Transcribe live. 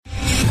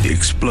the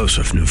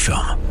explosive new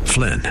film,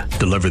 Flynn,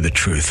 Deliver the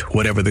Truth,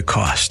 Whatever the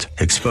Cost,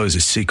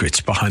 exposes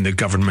secrets behind the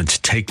government's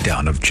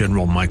takedown of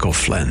General Michael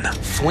Flynn.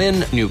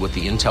 Flynn knew what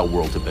the intel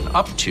world had been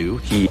up to.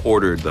 He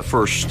ordered the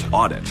first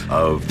audit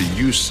of the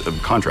use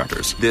of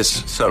contractors.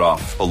 This set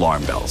off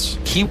alarm bells.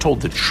 He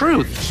told the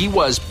truth. He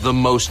was the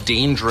most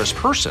dangerous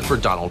person for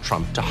Donald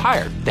Trump to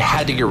hire. They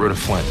had to get rid of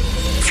Flynn.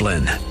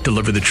 Flynn,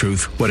 Deliver the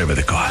Truth, Whatever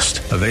the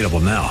Cost. Available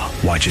now.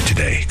 Watch it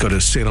today. Go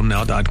to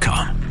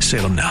salemnow.com.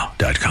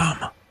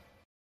 salemnow.com.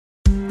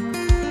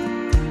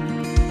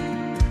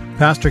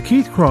 Pastor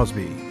Keith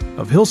Crosby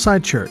of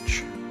Hillside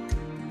Church.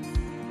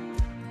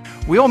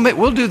 We'll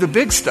do the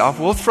big stuff.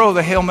 We'll throw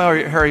the Hail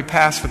Mary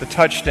pass for the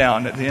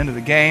touchdown at the end of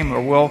the game,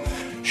 or we'll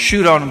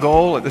shoot on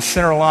goal at the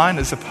center line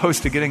as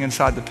opposed to getting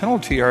inside the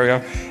penalty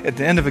area at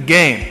the end of a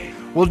game.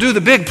 We'll do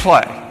the big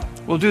play.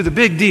 We'll do the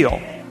big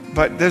deal.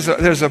 But there's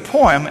a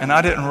poem, and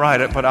I didn't write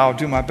it, but I'll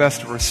do my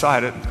best to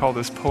recite it, called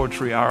this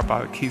Poetry Hour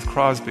by Keith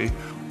Crosby.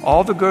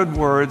 All the good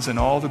words and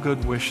all the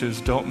good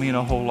wishes don't mean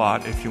a whole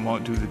lot if you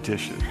won't do the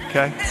dishes,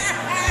 okay?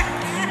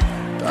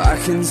 I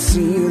can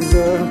see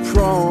the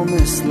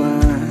promised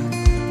land,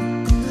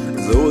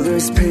 though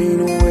there's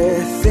pain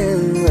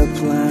within the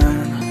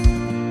plan.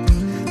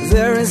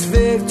 There is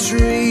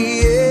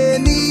victory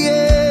in the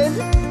end.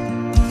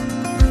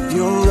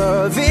 Your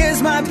love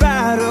is my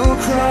battle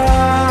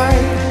cry,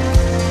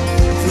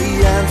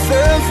 the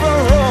anthem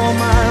for all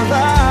my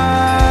life.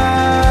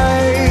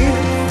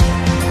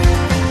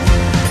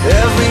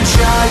 Every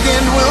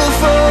giant will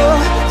fall,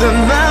 the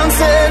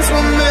mountains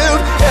will move,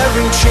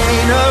 every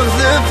chain of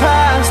the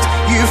past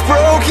you've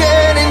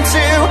broken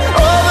into.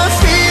 All the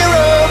fear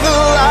of the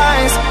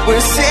lies,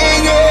 we're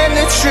singing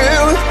the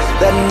truth,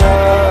 that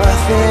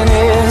nothing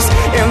is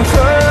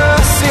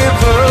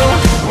impossible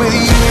with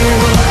you.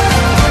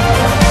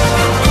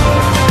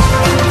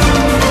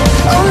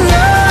 Oh,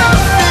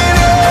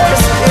 nothing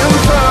is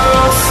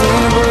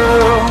impossible.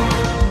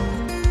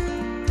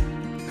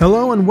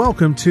 Hello and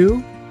welcome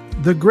to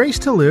the Grace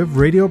to Live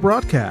radio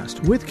broadcast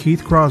with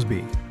Keith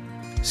Crosby,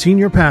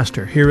 Senior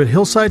Pastor here at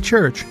Hillside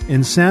Church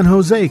in San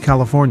Jose,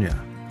 California.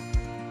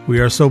 We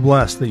are so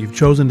blessed that you've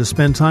chosen to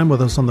spend time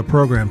with us on the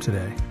program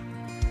today.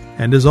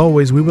 And as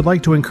always, we would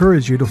like to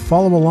encourage you to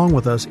follow along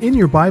with us in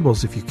your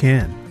Bibles if you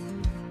can.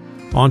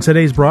 On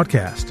today's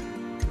broadcast,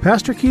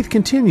 Pastor Keith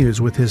continues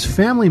with his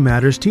Family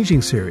Matters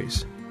teaching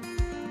series.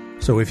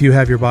 So if you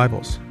have your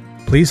Bibles,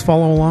 please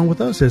follow along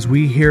with us as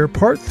we hear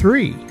part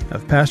 3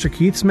 of Pastor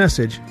Keith's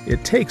message,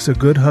 It Takes a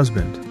Good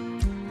Husband.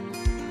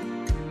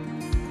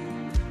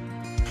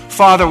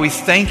 Father, we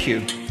thank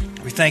you.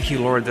 We thank you,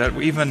 Lord, that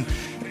even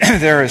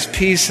there is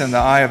peace in the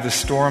eye of the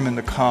storm and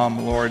the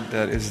calm, Lord,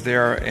 that is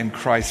there in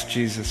Christ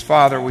Jesus.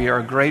 Father, we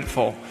are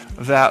grateful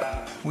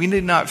that we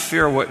need not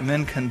fear what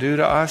men can do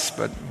to us,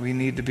 but we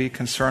need to be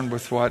concerned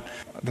with what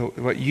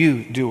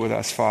you do with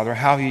us, Father,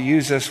 how you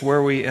use us,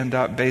 where we end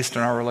up based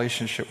on our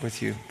relationship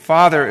with you.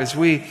 Father, as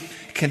we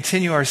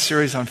continue our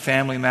series on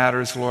family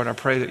matters, Lord, I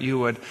pray that you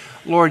would,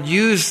 Lord,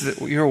 use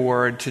your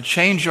word to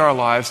change our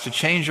lives, to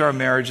change our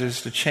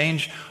marriages, to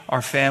change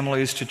our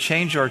families, to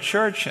change our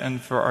church,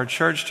 and for our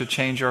church to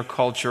change our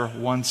culture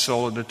one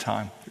soul at a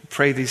time. We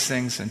pray these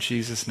things in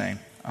Jesus' name.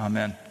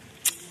 Amen.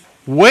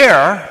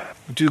 Where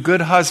do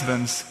good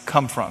husbands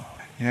come from?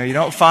 You know, you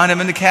don't find them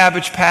in the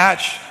cabbage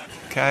patch,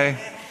 okay?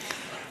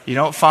 You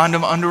don't find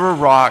them under a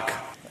rock.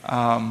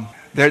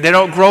 They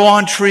don't grow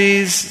on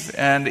trees,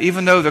 and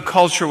even though the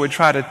culture would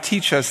try to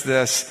teach us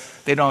this,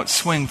 they don't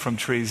swing from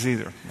trees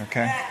either,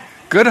 okay?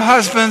 Good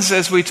husbands,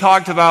 as we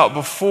talked about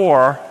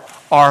before,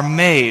 are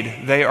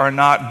made. They are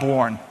not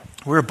born.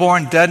 We're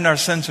born dead in our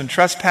sins and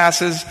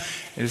trespasses.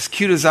 As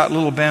cute as that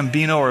little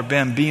bambino or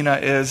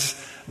bambina is,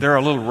 they're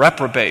a little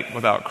reprobate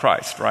without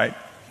Christ, right?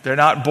 They're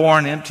not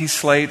born empty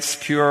slates,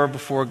 pure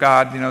before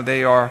God. You know,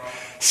 they are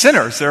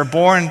sinners. They're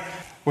born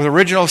with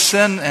original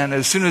sin, and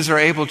as soon as they're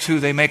able to,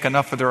 they make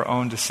enough of their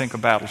own to sink a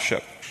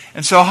battleship.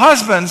 And so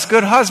husbands,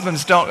 good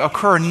husbands, don't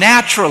occur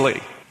naturally.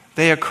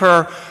 They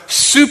occur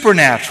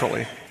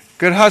supernaturally.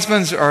 Good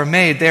husbands are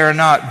made. They are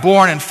not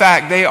born. In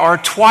fact, they are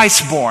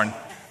twice born.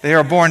 They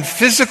are born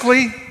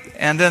physically,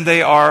 and then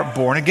they are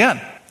born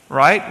again,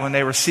 right? When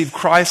they receive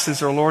Christ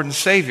as their Lord and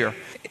Savior.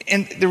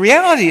 And the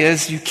reality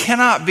is, you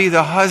cannot be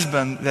the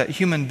husband that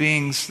human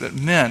beings, that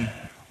men,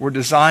 were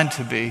designed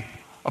to be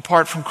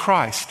apart from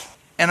Christ.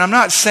 And I'm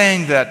not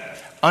saying that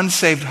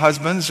unsaved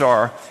husbands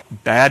are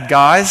bad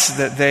guys,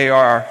 that they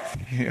are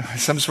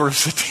some sort of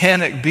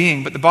satanic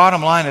being, but the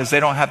bottom line is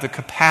they don't have the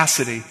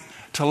capacity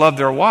to love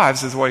their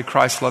wives as the way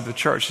Christ loved the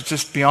church. It's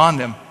just beyond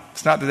them.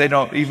 It's not that they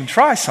don't even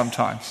try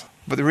sometimes.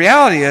 But the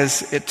reality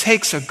is, it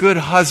takes a good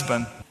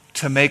husband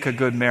to make a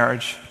good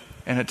marriage,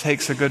 and it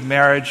takes a good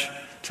marriage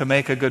to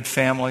make a good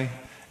family,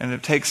 and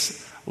it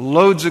takes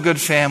loads of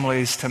good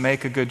families to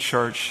make a good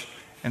church,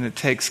 and it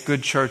takes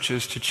good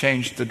churches to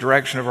change the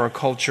direction of our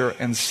culture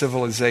and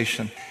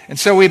civilization. And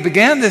so we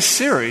began this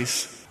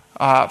series,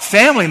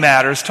 Family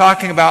Matters,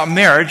 talking about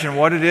marriage and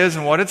what it is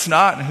and what it's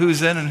not, and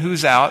who's in and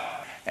who's out.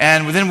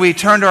 And then we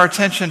turned our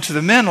attention to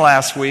the men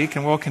last week,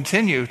 and we'll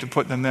continue to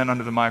put the men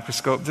under the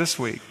microscope this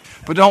week.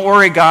 But don't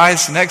worry,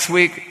 guys. Next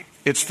week,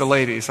 it's the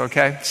ladies,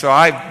 okay? So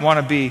I want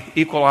to be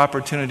equal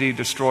opportunity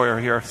destroyer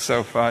here.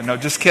 So, no,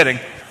 just kidding.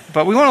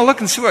 But we want to look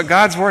and see what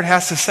God's Word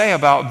has to say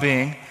about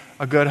being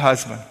a good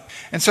husband.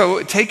 And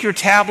so take your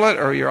tablet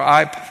or your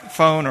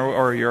iPhone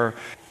or your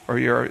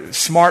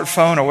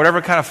smartphone or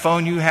whatever kind of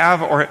phone you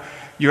have, or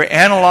your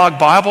analog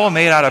Bible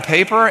made out of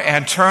paper,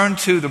 and turn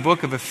to the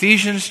book of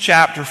Ephesians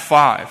chapter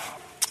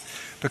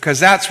 5.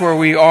 Because that's where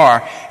we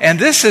are. And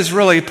this is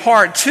really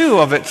part 2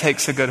 of It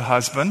Takes a Good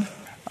Husband.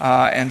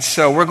 And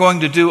so we're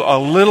going to do a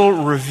little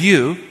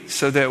review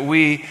so that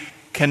we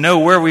can know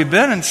where we've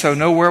been and so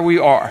know where we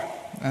are.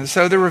 And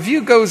so the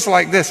review goes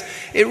like this.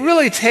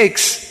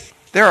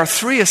 There are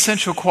 3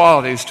 essential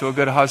qualities to a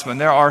good husband.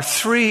 There are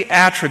 3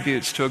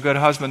 attributes to a good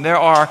husband. There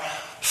are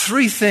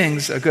 3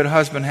 things a good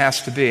husband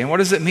has to be. And what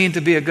does it mean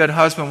to be a good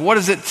husband? What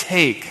does it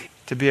take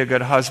to be a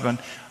good husband?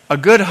 A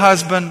good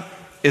husband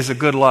is a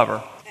good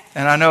lover.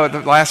 And I know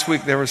that last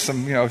week there was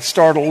some,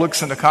 startled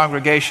looks in the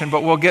congregation,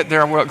 but we'll get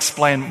there and we'll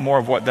explain more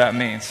of what that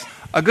means.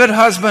 A good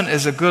husband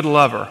is a good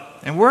lover.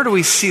 And where do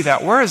we see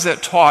that? Where is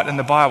it taught in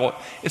the Bible?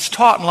 It's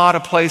taught in a lot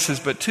of places,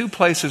 but 2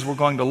 places we're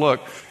going to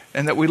look,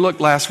 and that we looked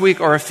last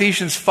week, are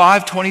Ephesians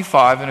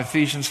 5:25 and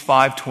Ephesians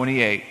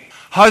 5:28.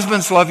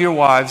 Husbands, love your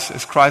wives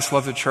as Christ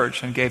loved the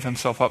church and gave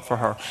himself up for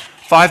her.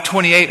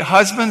 5:28,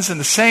 husbands, in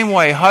the same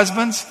way,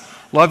 husbands,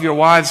 love your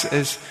wives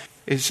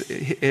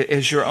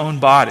as your own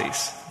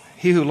bodies.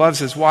 He who loves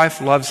his wife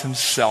loves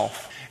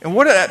himself. And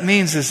what that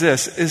means is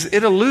this, is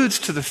it alludes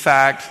to the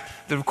fact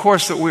that, of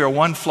course, that we are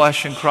one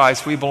flesh in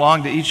Christ. We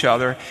belong to each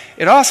other.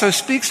 It also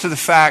speaks to the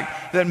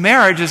fact that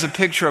marriage is a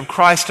picture of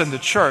Christ and the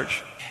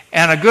church.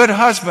 And a good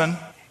husband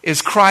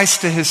is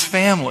Christ to his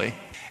family.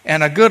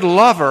 And a good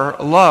lover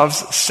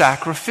loves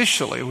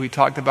sacrificially. We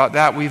talked about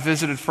that. We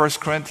visited 1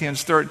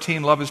 Corinthians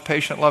 13, love is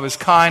patient, love is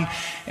kind.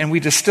 And we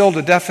distilled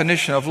a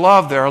definition of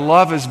love there.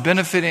 Love is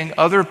benefiting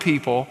other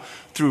people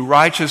through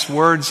righteous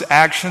words,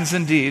 actions,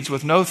 and deeds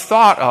with no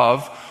thought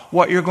of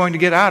what you're going to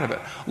get out of it.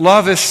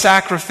 Love is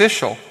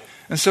sacrificial.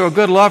 And so a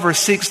good lover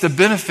seeks the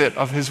benefit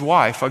of his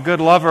wife. A good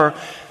lover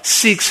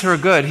seeks her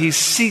good. He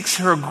seeks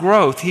her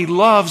growth. He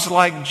loves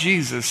like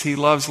Jesus. He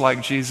loves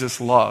like Jesus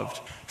loved,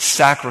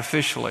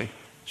 sacrificially.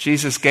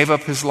 Jesus gave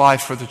up his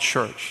life for the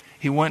church.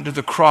 He went to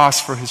the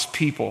cross for his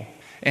people.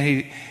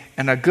 And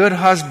a good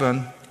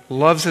husband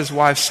loves his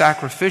wife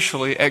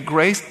sacrificially at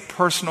great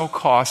personal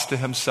cost to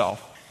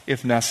himself,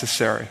 if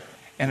necessary.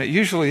 And it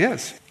usually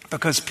is,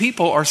 because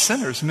people are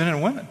sinners, men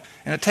and women.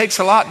 And it takes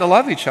a lot to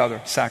love each other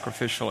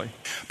sacrificially.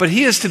 But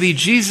he is to be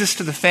Jesus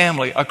to the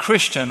family, a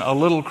Christian, a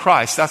little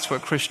Christ. That's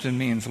what Christian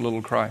means, a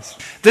little Christ.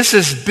 This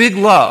is big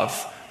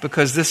love,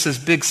 because this is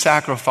big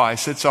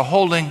sacrifice. It's a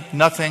holding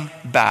nothing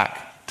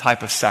back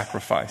type of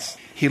sacrifice.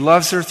 He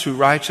loves her through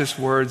righteous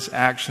words,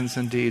 actions,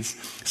 and deeds.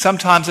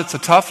 Sometimes it's a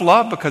tough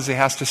love because he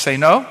has to say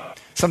no.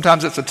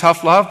 Sometimes it's a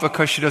tough love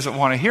because she doesn't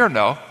want to hear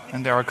no,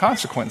 and there are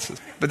consequences.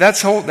 But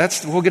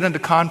we'll get into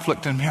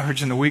conflict in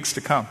marriage in the weeks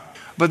to come.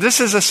 But this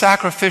is a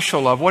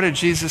sacrificial love. What did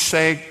Jesus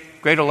say?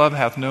 Greater love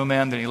hath no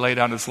man than he laid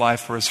down his life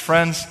for his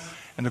friends.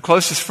 And the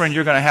closest friend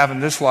you're going to have in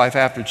this life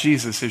after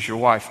Jesus is your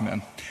wife,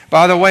 men.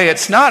 By the way,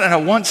 it's not a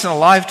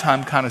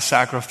once-in-a-lifetime kind of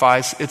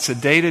sacrifice. It's a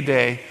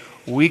day-to-day,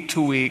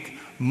 week-to-week,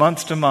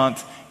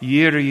 month-to-month,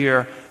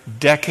 year-to-year,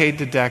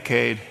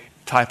 decade-to-decade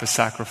type of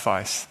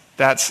sacrifice.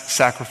 That's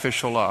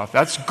sacrificial love.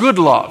 That's good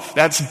love.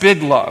 That's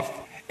big love.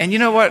 And you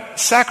know what?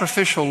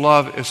 Sacrificial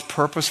love is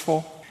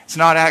purposeful. It's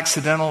not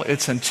accidental.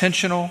 It's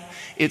intentional.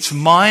 It's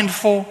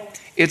mindful.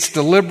 It's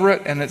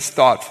deliberate, and it's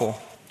thoughtful.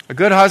 A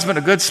good husband,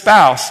 a good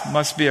spouse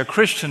must be a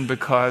Christian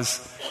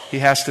because he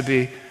has to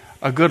be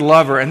a good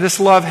lover. And this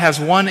love has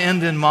one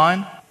end in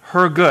mind,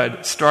 her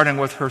good, starting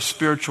with her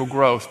spiritual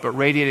growth, but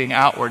radiating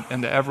outward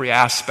into every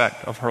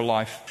aspect of her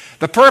life.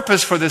 The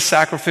purpose for this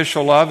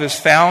sacrificial love is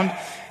found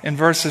in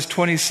verses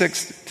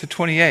 26 to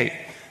 28,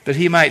 that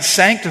he might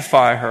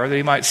sanctify her, that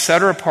he might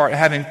set her apart,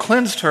 having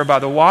cleansed her by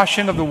the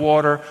washing of the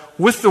water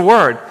with the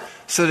word,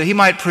 so that he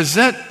might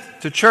present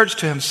the church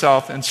to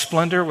himself in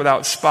splendor,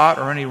 without spot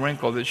or any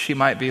wrinkle, that she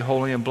might be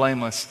holy and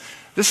blameless.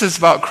 This is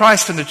about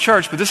Christ and the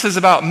church, but this is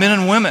about men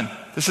and women.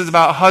 This is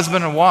about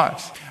husband and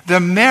wives. The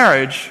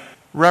marriage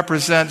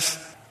represents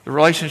the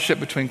relationship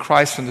between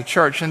Christ and the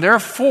church, and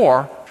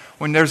therefore,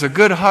 when there's a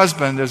good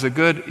husband, there's a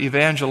good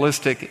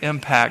evangelistic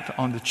impact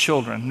on the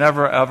children.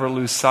 Never, ever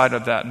lose sight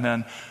of that,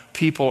 men.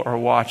 People are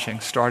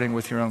watching, starting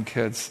with your own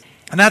kids.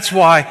 And that's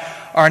why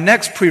our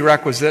next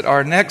prerequisite,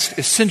 our next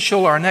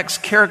essential, our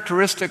next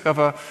characteristic of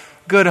a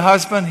good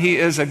husband, he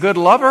is a good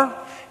lover,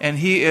 and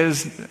he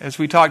is, as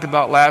we talked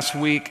about last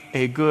week,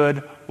 a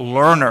good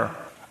learner.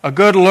 A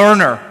good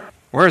learner.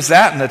 Where's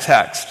that in the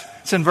text?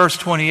 It's in verse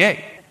 28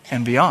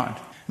 and beyond.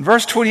 In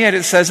verse 28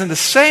 it says, in the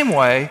same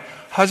way,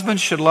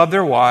 husbands should love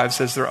their wives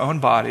as their own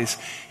bodies.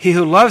 He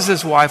who loves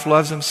his wife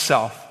loves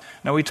himself.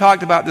 Now, we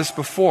talked about this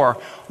before.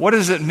 What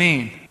does it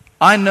mean?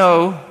 I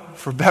know,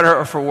 for better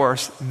or for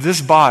worse,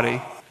 this body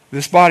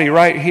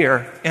right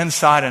here,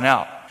 inside and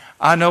out.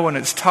 I know when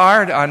it's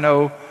tired. I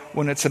know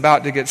when it's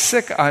about to get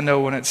sick. I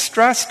know when it's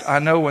stressed. I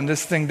know when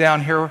this thing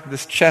down here,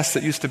 this chest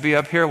that used to be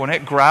up here, when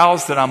it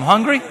growls that I'm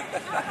hungry.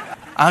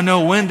 I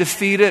know when to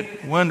feed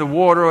it, when to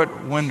water it,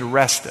 when to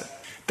rest it.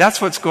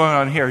 That's what's going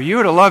on here. You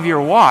are to love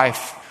your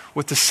wife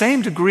with the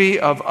same degree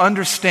of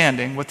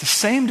understanding, with the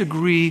same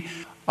degree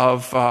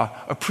of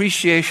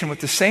appreciation,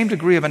 with the same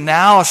degree of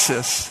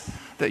analysis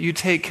that you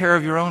take care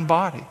of your own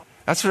body.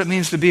 That's what it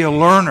means to be a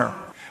learner.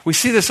 We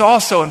see this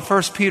also in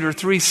 1 Peter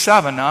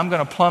 3:7. Now, I'm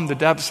going to plumb the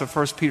depths of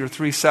 1 Peter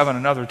 3:7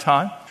 another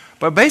time.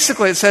 But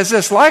basically it says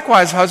this,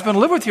 likewise, husband,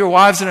 live with your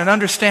wives in an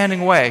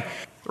understanding way.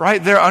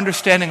 Right there,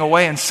 understanding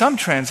away in some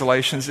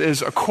translations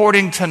is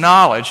according to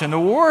knowledge. And the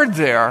word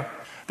there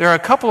are a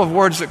couple of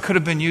words that could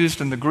have been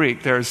used in the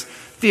Greek. There's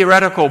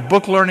theoretical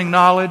book learning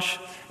knowledge,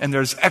 and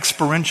there's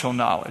experiential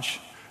knowledge.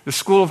 The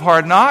school of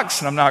hard knocks,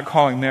 and I'm not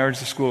calling marriage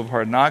the school of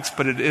hard knocks,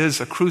 but it is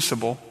a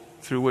crucible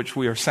through which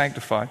we are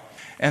sanctified.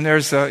 And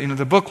there's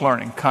the book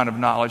learning kind of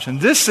knowledge.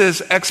 And this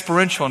is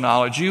experiential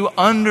knowledge. You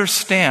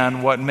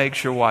understand what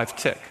makes your wife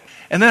tick.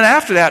 And then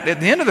after that, at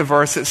the end of the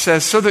verse, it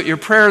says, so that your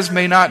prayers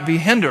may not be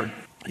hindered.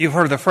 You've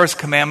heard of the first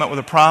commandment with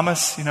a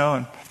promise,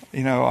 children,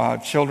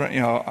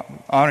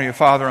 honor your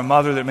father and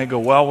mother that it may go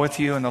well with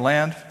you in the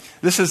land.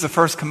 This is the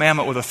first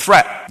commandment with a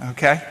threat,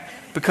 okay?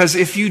 Because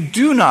if you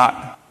do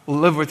not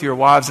live with your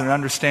wives in an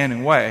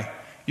understanding way,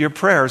 your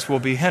prayers will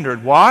be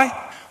hindered.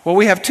 Why? Well,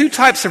 we have two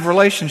types of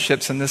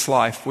relationships in this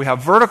life. We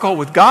have vertical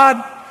with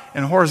God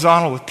and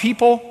horizontal with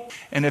people.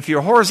 And if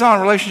your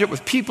horizontal relationship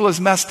with people is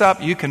messed up,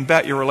 you can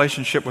bet your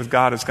relationship with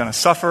God is going to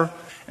suffer.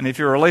 And if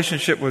your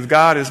relationship with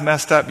God is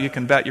messed up, you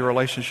can bet your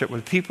relationship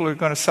with people are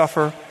going to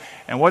suffer.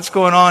 And what's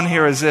going on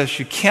here is this.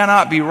 You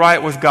cannot be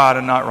right with God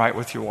and not right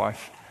with your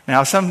wife.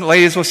 Now, some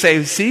ladies will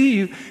say,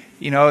 see,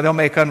 they'll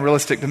make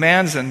unrealistic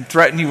demands and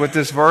threaten you with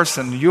this verse,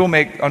 and you'll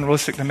make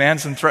unrealistic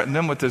demands and threaten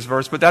them with this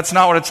verse. But that's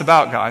not what it's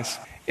about, guys.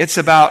 It's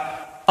about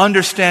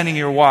understanding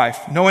your wife,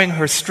 knowing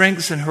her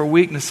strengths and her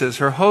weaknesses,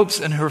 her hopes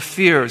and her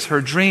fears, her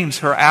dreams,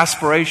 her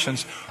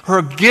aspirations,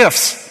 her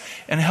gifts,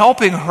 and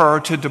helping her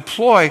to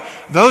deploy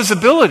those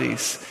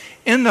abilities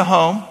in the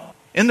home,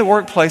 in the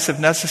workplace if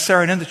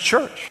necessary, and in the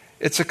church.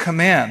 It's a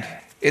command.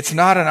 It's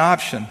not an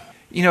option.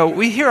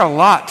 We hear a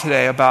lot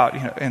today about,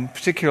 and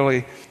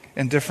particularly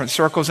in different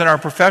circles in our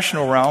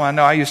professional realm. I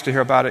know I used to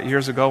hear about it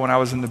years ago when I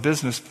was in the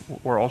business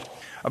world,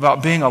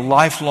 about being a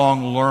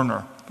lifelong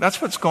learner.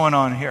 That's what's going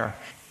on here.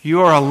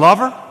 You are a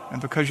lover,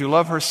 and because you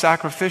love her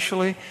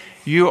sacrificially,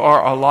 you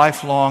are a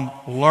lifelong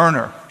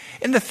learner.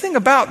 And the thing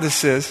about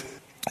this is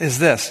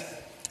this,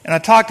 and I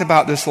talked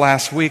about this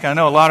last week. I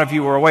know a lot of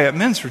you were away at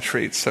men's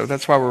retreats, so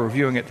that's why we're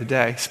reviewing it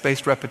today.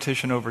 Spaced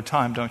repetition over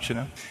time, don't you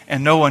know?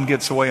 And no one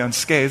gets away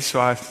unscathed,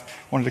 so I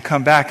wanted to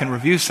come back and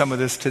review some of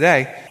this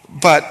today.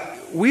 But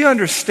we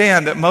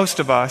understand that most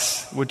of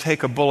us would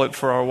take a bullet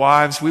for our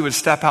wives. We would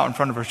step out in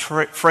front of a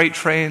freight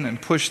train and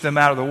push them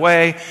out of the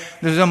way.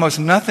 There's almost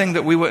nothing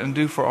that we wouldn't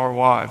do for our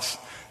wives.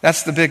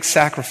 That's the big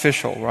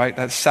sacrificial, right?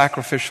 That's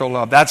sacrificial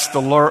love. That's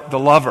the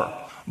lover.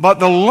 But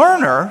the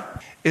learner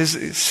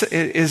is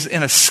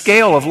in a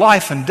scale of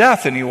life and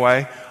death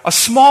anyway, a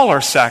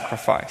smaller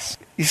sacrifice.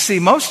 You see,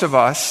 most of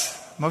us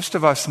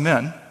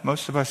men,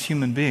 most of us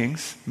human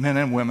beings, men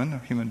and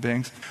women, human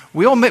beings,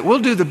 we'll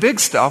do the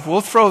big stuff.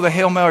 We'll throw the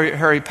Hail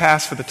Mary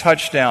pass for the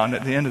touchdown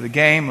at the end of the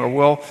game, or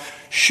we'll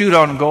shoot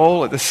on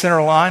goal at the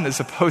center line as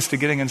opposed to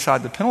getting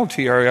inside the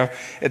penalty area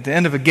at the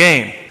end of a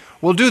game.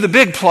 We'll do the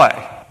big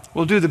play.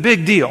 We'll do the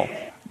big deal.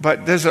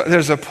 But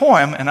there's a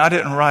poem, and I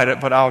didn't write it,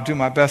 but I'll do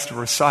my best to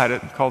recite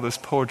it, called this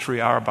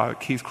Poetry Hour by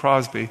Keith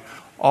Crosby.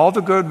 All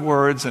the good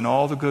words and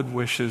all the good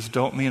wishes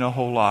don't mean a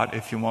whole lot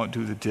if you won't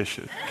do the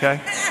dishes,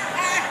 okay?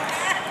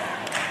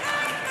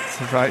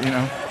 That's right,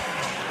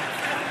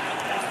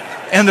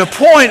 And the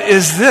point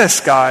is this,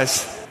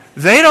 guys.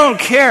 They don't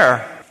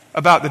care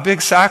about the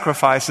big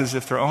sacrifices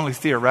if they're only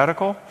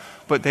theoretical,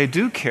 but they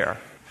do care.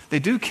 They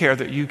do care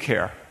that you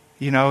care.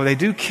 They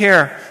do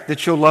care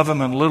that you'll love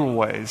them in little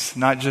ways,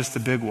 not just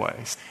the big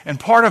ways. And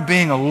part of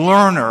being a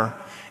learner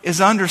is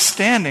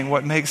understanding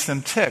what makes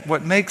them tick,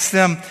 what makes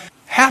them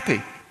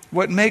happy,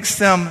 what makes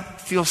them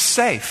feel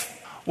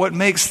safe, what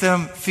makes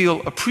them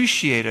feel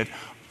appreciated,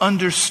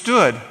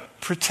 understood,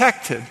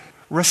 protected,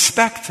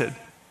 respected.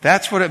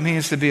 That's what it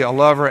means to be a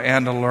lover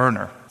and a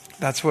learner.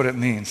 That's what it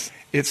means.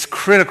 It's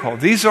critical.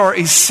 These are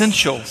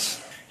essentials.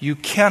 You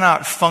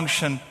cannot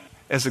function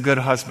as a good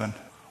husband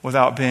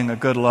without being a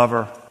good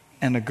lover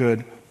and a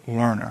good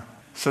learner.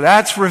 So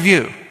that's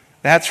review.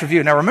 That's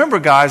review. Now remember,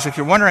 guys, if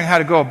you're wondering how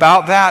to go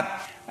about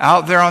that,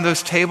 out there on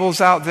those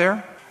tables out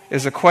there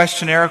is a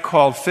questionnaire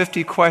called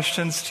 50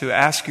 Questions to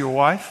Ask Your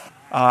Wife.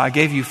 I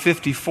gave you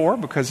 54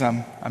 because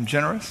I'm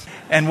generous.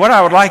 And what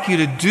I would like you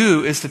to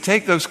do is to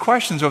take those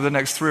questions over the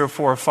next 3 or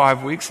 4 or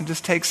 5 weeks and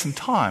just take some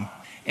time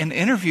and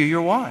interview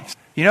your wives.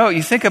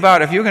 You think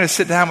about if you're going to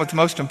sit down with the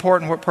most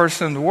important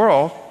person in the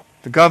world,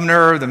 the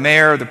governor, the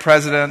mayor, the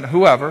president,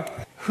 whoever,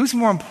 who's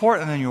more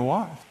important than your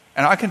wife?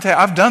 And I can tell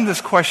you, I've done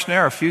this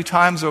questionnaire a few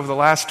times over the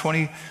last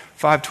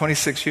 25,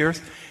 26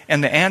 years,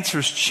 and the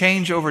answers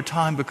change over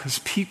time because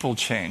people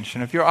change.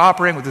 And if you're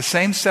operating with the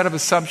same set of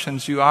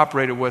assumptions you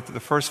operated with the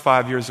first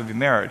 5 years of your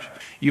marriage,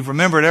 you've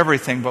remembered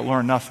everything but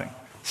learned nothing.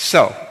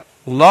 So,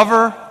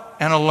 lover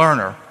and a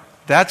learner,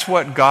 that's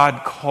what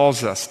God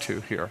calls us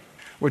to here.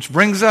 Which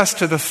brings us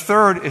to the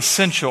third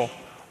essential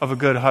of a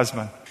good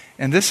husband.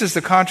 And this is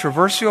the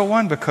controversial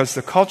one because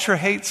the culture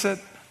hates it,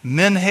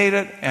 men hate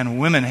it, and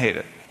women hate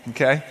it.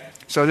 Okay?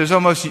 So there's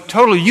almost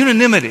total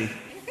unanimity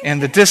in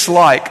the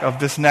dislike of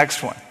this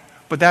next one.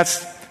 But that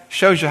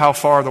shows you how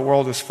far the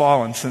world has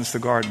fallen since the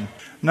garden.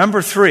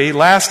 Number 3,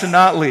 last and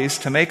not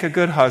least, to make a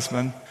good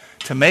husband,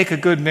 to make a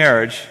good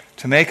marriage,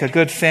 to make a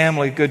good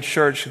family, good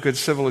church, a good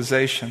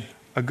civilization,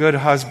 a good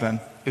husband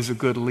is a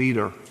good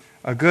leader.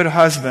 A good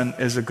husband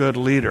is a good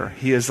leader.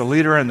 He is the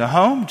leader in the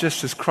home,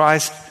 just as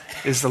Christ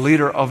is the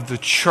leader of the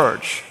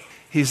church.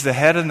 He's the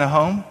head in the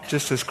home,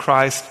 just as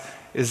Christ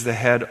is the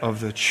head of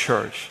the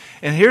church.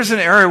 And here's an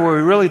area where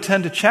we really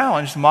tend to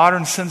challenge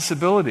modern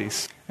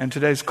sensibilities and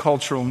today's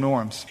cultural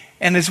norms.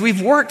 And as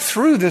we've worked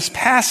through this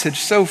passage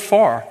so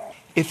far,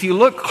 if you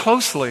look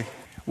closely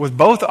with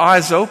both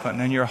eyes open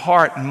and your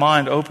heart and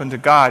mind open to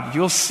God,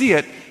 you'll see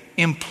it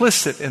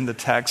implicit in the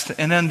text.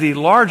 And in the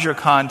larger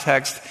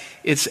context,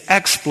 it's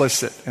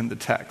explicit in the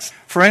text.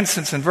 For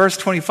instance, in verse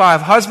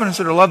 25, husbands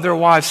are to love their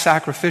wives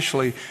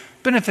sacrificially,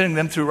 benefiting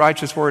them through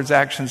righteous words,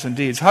 actions, and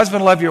deeds.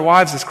 Husband, love your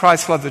wives as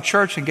Christ loved the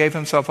church and gave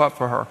himself up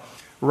for her.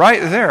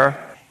 Right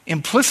there,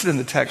 implicit in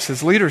the text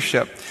is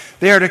leadership.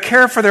 They are to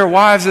care for their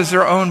wives as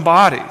their own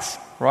bodies,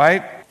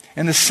 right?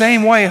 In the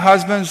same way,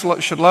 husbands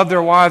should love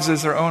their wives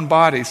as their own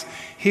bodies.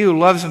 He who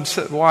loves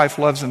his wife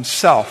loves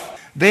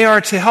himself. They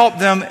are to help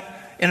them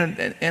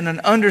in an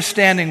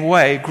understanding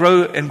way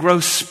grow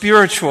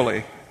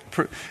spiritually.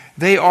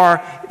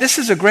 This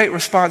is a great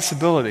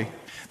responsibility.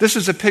 This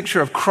is a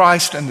picture of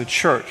Christ and the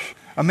church.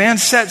 A man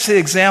sets the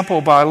example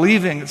by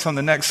leaving, it's on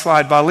the next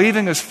slide, by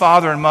leaving his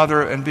father and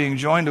mother and being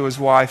joined to his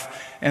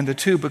wife, and the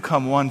two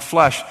become one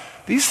flesh.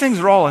 These things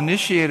are all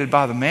initiated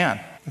by the man.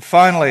 And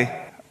finally,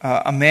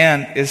 a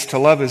man is to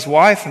love his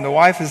wife, and the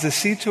wife is to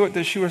see to it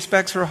that she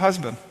respects her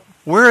husband.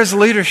 Where is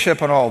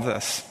leadership in all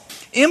this?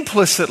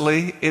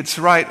 Implicitly, it's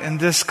right in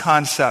this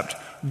concept.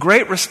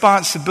 Great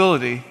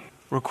responsibility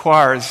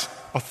requires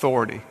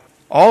authority.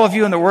 All of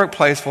you in the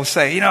workplace will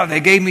say, they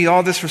gave me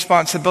all this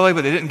responsibility,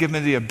 but they didn't give me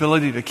the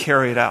ability to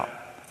carry it out.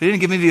 They didn't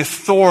give me the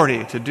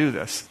authority to do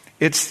this.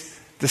 It's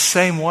the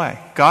same way.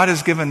 God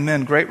has given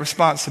men great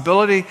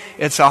responsibility.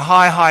 It's a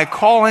high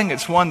calling.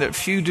 It's one that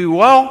few do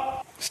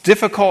well. It's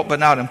difficult, but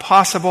not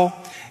impossible.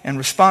 And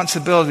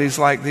responsibilities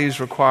like these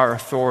require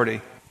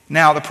authority.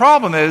 Now, the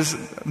problem is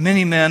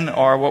many men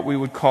are what we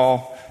would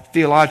call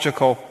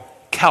theological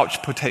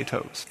couch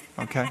potatoes,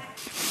 okay?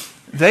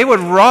 They would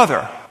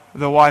rather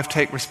the wife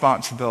take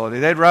responsibility.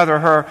 They'd rather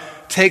her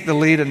take the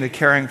lead in the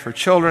caring for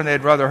children.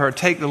 They'd rather her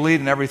take the lead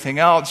in everything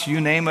else.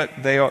 You name it.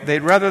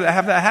 They'd rather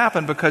have that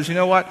happen because you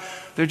know what?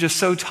 They're just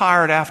so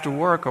tired after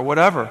work or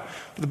whatever.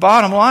 But the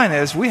bottom line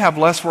is we have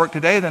less work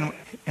today than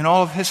in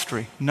all of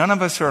history. None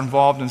of us are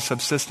involved in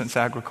subsistence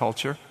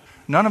agriculture.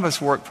 None of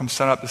us work from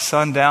sun up to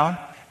sundown.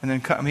 And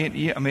then,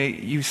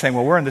 you say,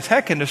 well, we're in the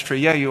tech industry.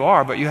 Yeah, you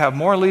are, but you have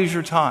more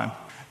leisure time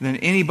than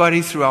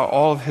anybody throughout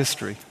all of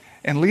history.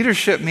 And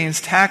leadership means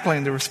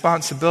tackling the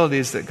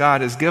responsibilities that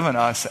God has given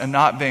us and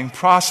not being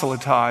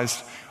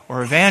proselytized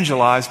or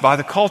evangelized by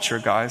the culture,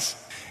 guys.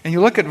 And you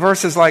look at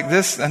verses like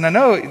this, and I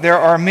know there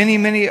are many,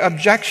 many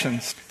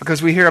objections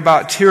because we hear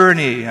about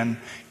tyranny and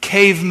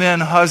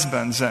cavemen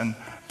husbands and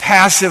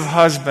passive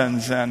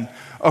husbands and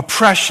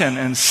oppression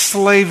and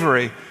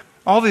slavery.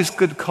 All these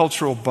good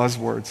cultural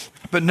buzzwords.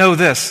 But know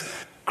this,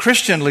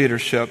 Christian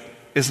leadership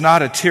is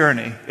not a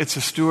tyranny. It's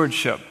a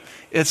stewardship.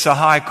 It's a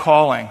high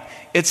calling.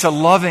 It's a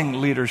loving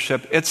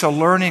leadership. It's a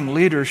learning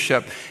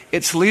leadership.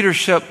 It's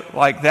leadership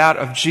like that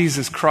of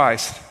Jesus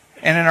Christ.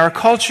 And in our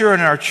culture,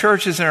 in our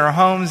churches, in our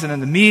homes, and in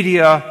the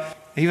media,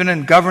 even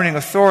in governing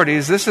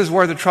authorities, this is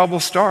where the trouble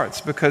starts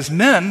because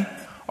men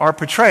are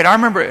portrayed.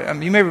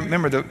 You may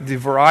remember the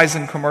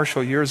Verizon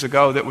commercial years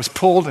ago that was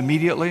pulled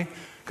immediately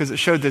because it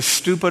showed this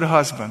stupid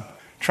husband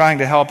trying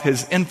to help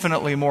his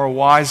infinitely more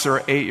wiser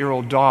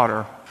 8-year-old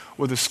daughter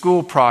with a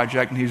school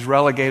project, and he's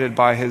relegated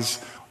by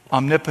his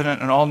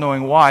omnipotent and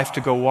all-knowing wife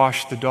to go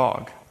wash the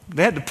dog.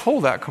 They had to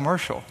pull that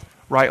commercial,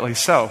 rightly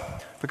so,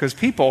 because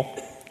people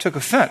took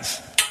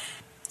offense.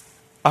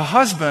 A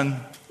husband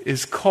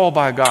is called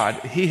by God.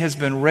 He has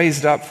been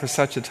raised up for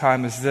such a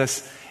time as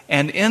this.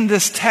 And in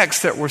this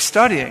text that we're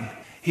studying,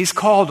 he's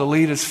called to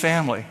lead his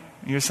family.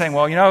 And you're saying,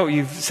 well,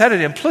 you've said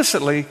it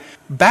implicitly.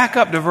 Back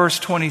up to verse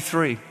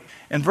 23.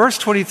 In verse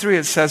 23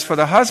 it says, for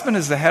the husband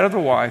is the head of the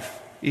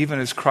wife, even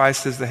as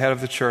Christ is the head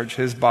of the church,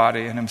 his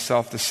body, and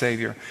himself the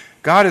Savior.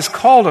 God has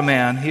called a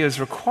man, he has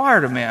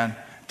required a man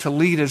to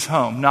lead his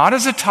home. Not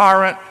as a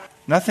tyrant,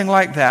 nothing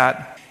like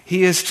that.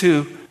 He is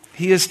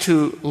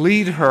to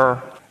lead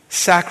her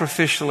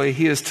sacrificially.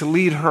 He is to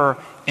lead her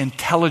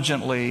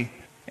intelligently,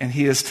 and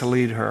he is to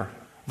lead her.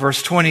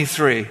 Verse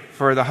 23,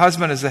 for the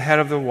husband is the head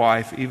of the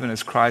wife, even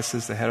as Christ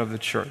is the head of the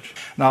church.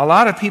 Now, a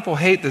lot of people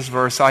hate this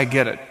verse. I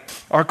get it.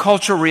 Our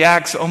culture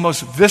reacts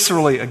almost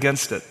viscerally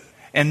against it.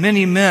 And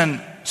many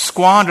men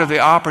squander the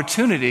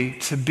opportunity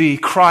to be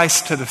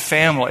Christ to the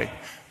family.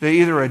 They're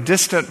either a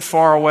distant,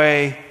 far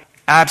away,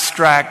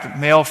 abstract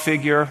male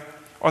figure,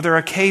 or they're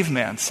a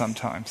caveman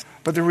sometimes.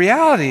 But the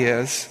reality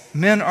is,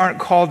 men aren't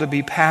called to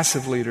be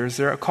passive leaders.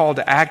 They're called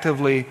to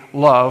actively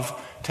love,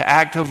 to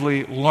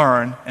actively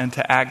learn, and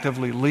to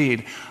actively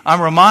lead. I'm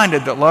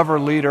reminded that lover,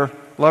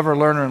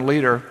 learner, and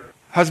leader,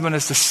 husband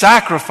is to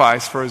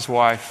sacrifice for his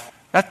wife.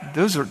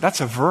 That's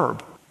a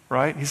verb,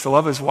 right? He's to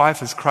love his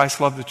wife as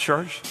Christ loved the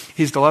church.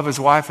 He's to love his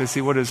wife as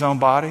he would his own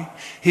body.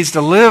 He's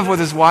to live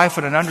with his wife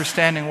in an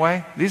understanding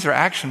way. These are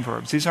action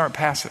verbs. These aren't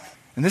passive.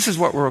 And this is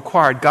what we're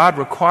required. God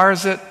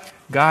requires it.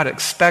 God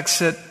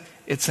expects it.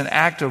 It's an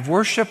act of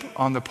worship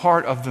on the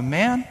part of the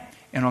man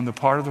and on the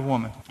part of the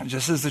woman. And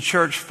just as the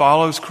church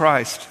follows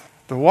Christ,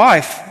 the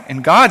wife,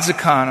 in God's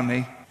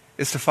economy,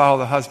 is to follow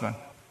the husband.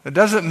 It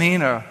doesn't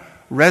mean a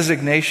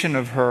resignation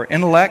of her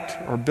intellect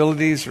or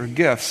abilities or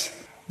gifts.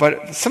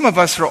 But some of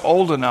us are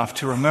old enough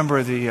to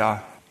remember the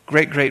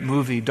great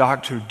movie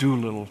Dr.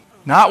 Dolittle.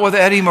 Not with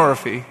Eddie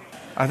Murphy.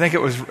 I think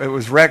it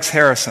was Rex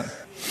Harrison.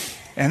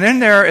 And then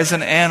there is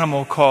an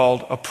animal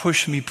called a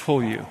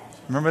push-me-pull-you.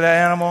 Remember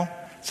that animal?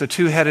 It's a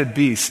two-headed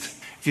beast.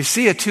 If you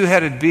see a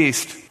two-headed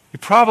beast, you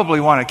probably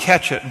want to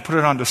catch it and put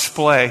it on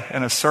display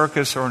in a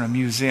circus or in a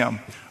museum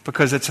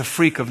because it's a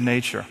freak of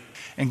nature.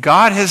 And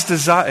God has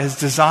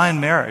designed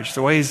marriage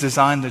the way He's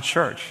designed the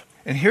church.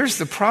 And here's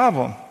the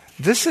problem.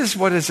 This is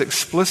what is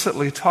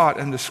explicitly taught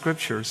in the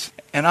Scriptures.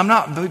 And I'm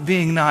not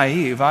being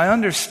naive. I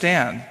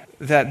understand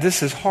that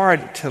this is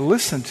hard to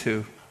listen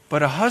to.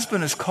 But a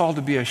husband is called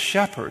to be a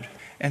shepherd.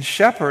 And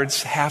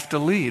shepherds have to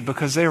lead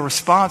because they are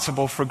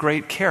responsible for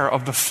great care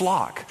of the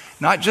flock.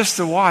 Not just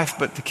the wife,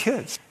 but the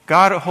kids.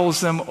 God holds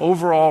them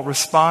overall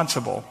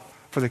responsible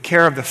for the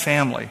care of the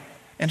family.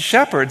 And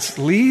shepherds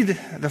lead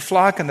the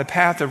flock in the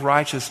path of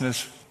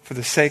righteousness for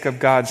the sake of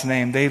God's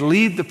name. They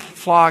lead the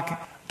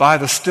flock by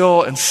the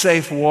still and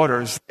safe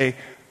waters. They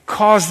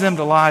cause them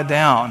to lie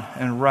down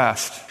and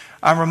rest.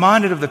 I'm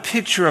reminded of the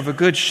picture of a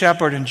good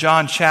shepherd in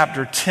John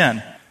chapter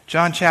 10.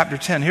 John chapter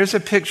 10. Here's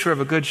a picture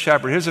of a good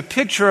shepherd. Here's a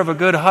picture of a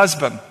good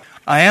husband.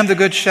 I am the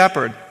good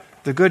shepherd.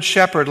 The good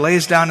shepherd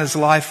lays down his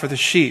life for the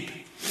sheep.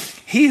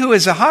 He who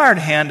is a hired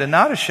hand and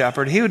not a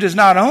shepherd, he who does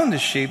not own the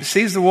sheep,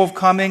 sees the wolf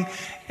coming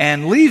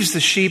and leaves the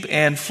sheep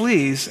and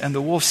flees, and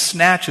the wolf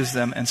snatches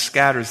them and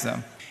scatters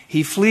them.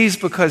 He flees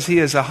because he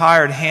is a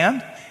hired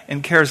hand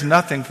and cares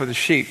nothing for the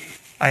sheep.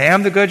 I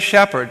am the good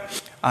shepherd.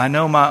 I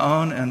know my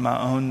own, and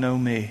my own know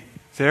me.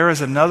 There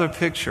is another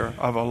picture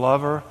of a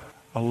lover,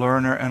 a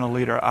learner, and a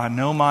leader. I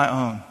know my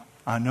own.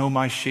 I know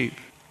my sheep.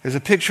 There's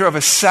a picture of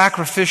a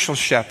sacrificial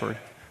shepherd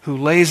who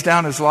lays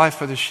down his life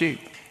for the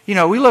sheep. You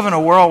know, we live in a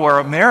world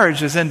where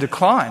marriage is in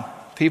decline.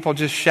 People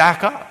just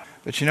shack up.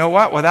 But you know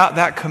what? Without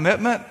that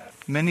commitment,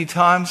 many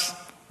times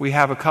we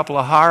have a couple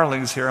of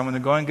hirelings here, and when the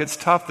going gets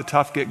tough, the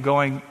tough get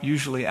going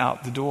usually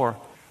out the door.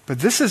 But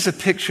this is a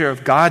picture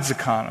of God's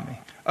economy.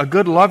 A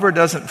good lover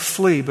doesn't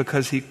flee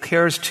because he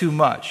cares too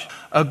much.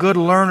 A good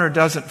learner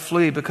doesn't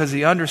flee because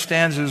he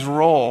understands his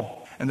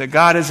role and that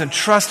God has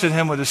entrusted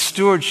him with a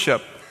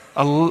stewardship,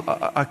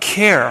 a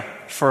care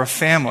for a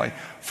family,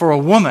 for a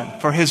woman,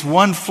 for his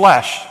one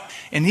flesh.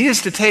 And he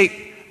is to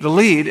take the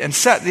lead and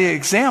set the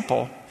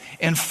example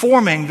in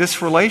forming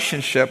this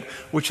relationship,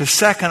 which is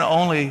second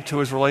only to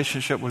his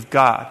relationship with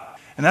God.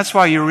 And that's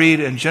why you read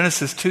in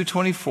Genesis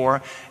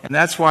 2:24, and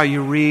that's why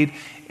you read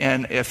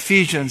in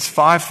Ephesians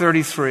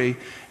 5:33,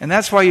 and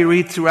that's why you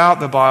read throughout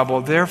the Bible,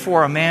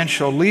 therefore a man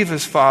shall leave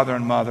his father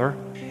and mother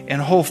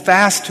and hold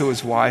fast to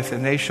his wife,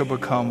 and they shall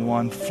become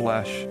one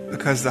flesh.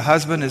 Because the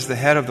husband is the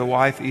head of the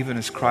wife, even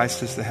as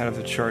Christ is the head of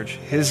the church,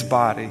 his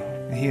body,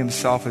 and he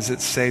himself is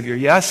its Savior.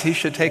 Yes, he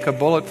should take a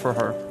bullet for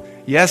her.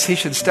 Yes, he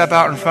should step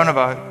out in front of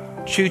a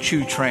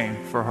choo-choo train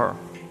for her.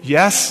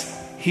 Yes,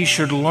 he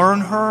should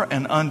learn her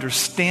and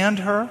understand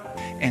her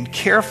and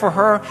care for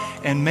her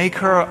and make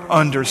her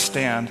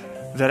understand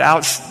that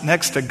out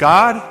next to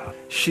God,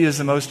 she is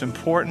the most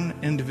important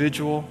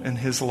individual in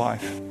his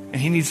life. And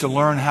he needs to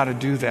learn how to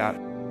do that.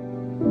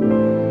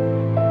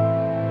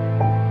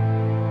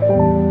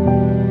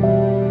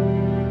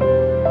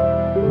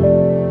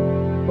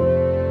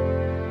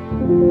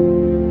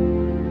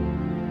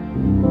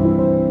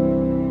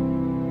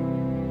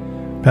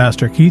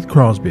 Pastor Keith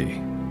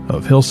Crosby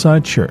of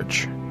Hillside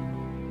Church.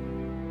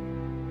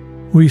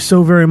 We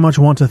so very much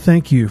want to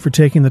thank you for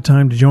taking the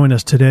time to join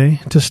us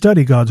today to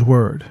study God's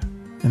Word.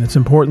 And it's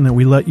important that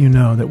we let you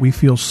know that we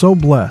feel so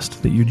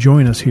blessed that you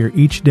join us here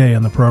each day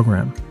on the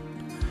program.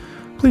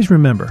 Please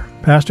remember,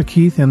 Pastor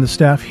Keith and the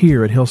staff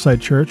here at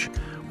Hillside Church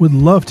would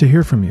love to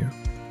hear from you.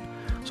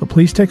 So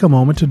please take a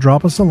moment to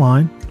drop us a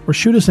line or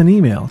shoot us an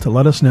email to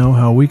let us know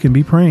how we can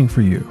be praying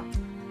for you.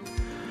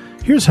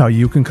 Here's how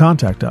you can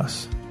contact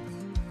us.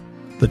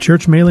 The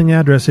church mailing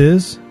address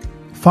is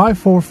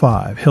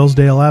 545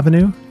 Hillsdale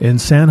Avenue in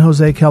San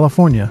Jose,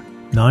 California,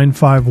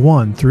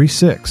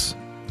 888-951-36.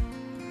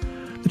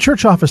 The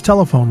church office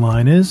telephone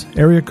line is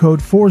area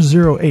code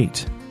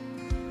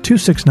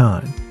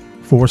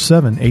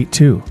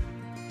 408-269-4782.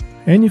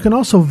 And you can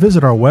also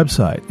visit our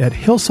website at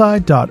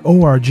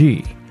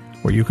hillside.org,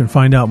 where you can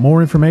find out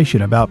more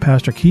information about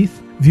Pastor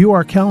Keith, view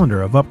our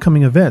calendar of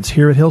upcoming events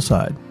here at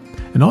Hillside,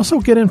 and also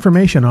get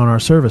information on our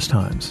service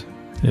times.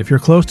 And if you're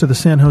close to the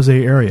San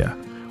Jose area,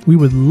 we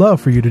would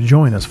love for you to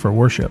join us for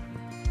worship.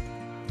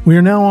 We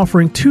are now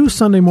offering 2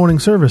 Sunday morning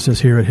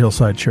services here at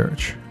Hillside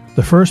Church,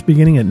 the first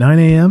beginning at 9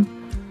 a.m.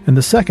 and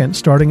the second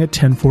starting at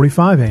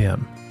 10:45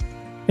 a.m.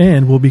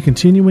 And we'll be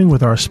continuing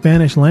with our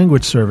Spanish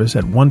language service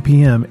at 1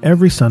 p.m.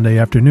 every Sunday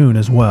afternoon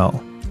as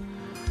well.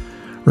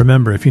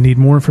 Remember, if you need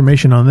more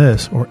information on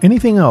this or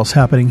anything else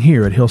happening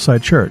here at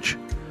Hillside Church,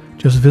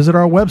 just visit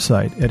our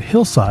website at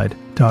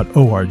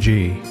hillside.org.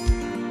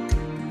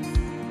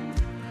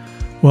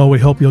 Well, we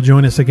hope you'll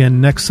join us again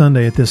next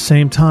Sunday at this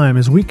same time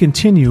as we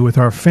continue with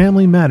our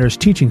Family Matters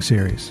teaching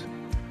series.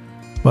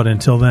 But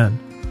until then,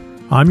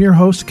 I'm your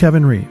host,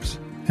 Kevin Reeves,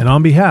 and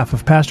on behalf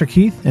of Pastor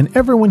Keith and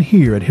everyone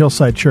here at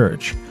Hillside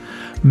Church,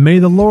 may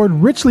the Lord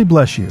richly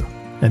bless you,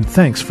 and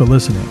thanks for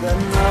listening.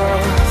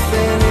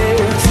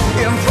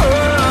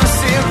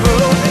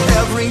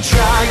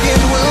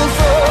 Giant will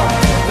fall,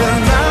 the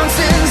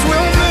mountains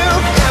will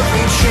move,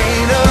 every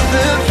chain of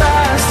the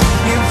past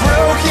you've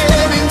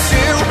broken into.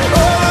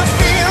 All the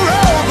fear,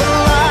 all the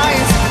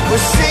lies,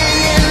 we're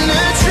seeing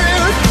the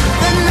truth,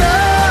 that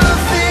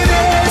nothing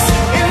is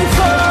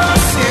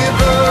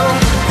impossible,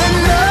 that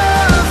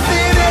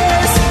nothing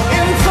is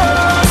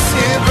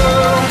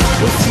impossible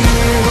with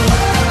you.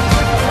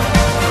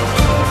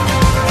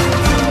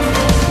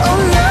 Oh,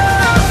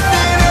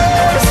 nothing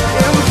is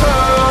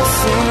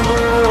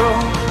impossible.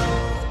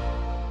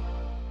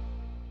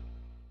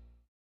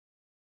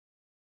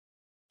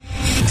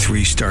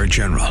 3-star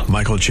General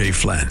Michael J.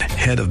 Flynn,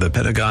 head of the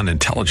Pentagon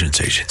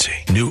Intelligence Agency,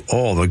 knew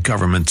all the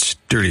government's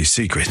dirty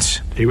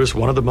secrets. He was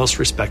one of the most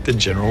respected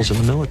generals in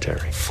the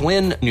military.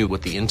 Flynn knew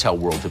what the intel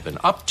world had been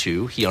up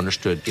to. He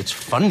understood its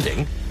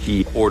funding.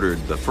 He ordered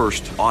the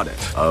first audit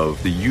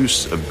of the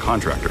use of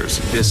contractors.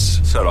 This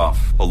set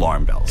off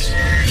alarm bells.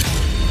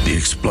 The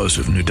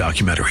explosive new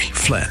documentary,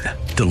 Flynn,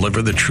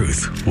 Deliver the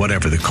Truth,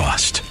 Whatever the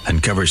Cost,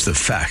 uncovers the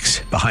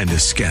facts behind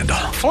this scandal.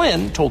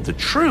 Flynn told the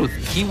truth.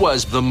 He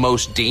was the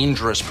most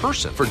dangerous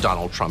person for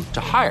Donald Trump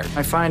to hire.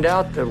 I find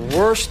out the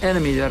worst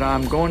enemy that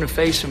I'm going to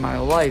face in my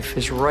life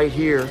is right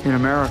here in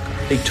America.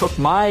 They took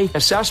my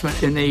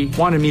assessment and they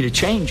wanted me to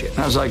change it. And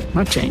I was like, I'm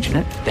not changing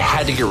it. They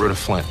had to get rid of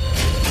Flynn.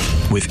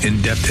 With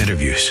in-depth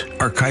interviews,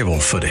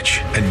 archival footage,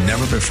 and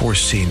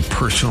never-before-seen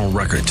personal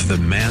records of the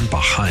man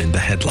behind the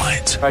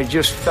headlines. I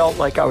just felt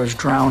like I was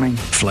drowning.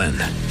 Flynn,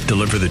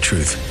 Deliver the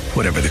Truth,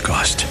 Whatever the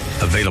Cost.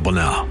 Available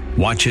now.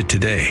 Watch it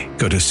today.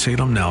 Go to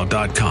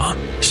salemnow.com.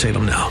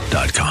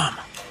 salemnow.com.